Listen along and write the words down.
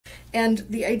And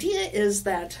the idea is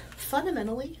that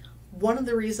fundamentally, one of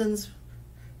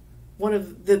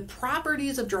the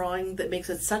properties of drawing that makes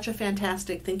it such a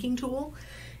fantastic thinking tool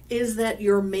is that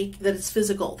that it's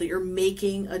physical, that you're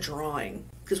making a drawing.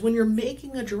 Because when you're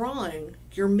making a drawing,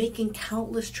 you're making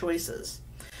countless choices.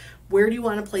 Where do you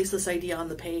want to place this idea on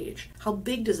the page? How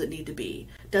big does it need to be?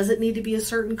 Does it need to be a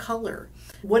certain color?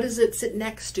 What does it sit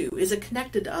next to? Is it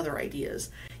connected to other ideas?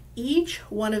 Each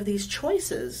one of these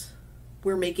choices,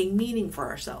 we're making meaning for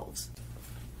ourselves.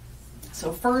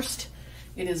 So first,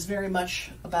 it is very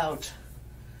much about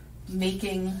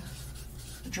making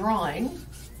a drawing,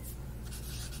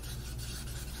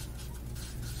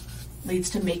 leads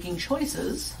to making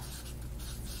choices,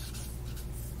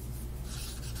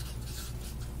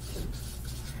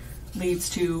 leads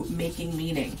to making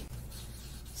meaning.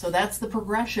 So that's the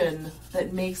progression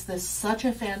that makes this such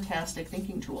a fantastic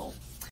thinking tool.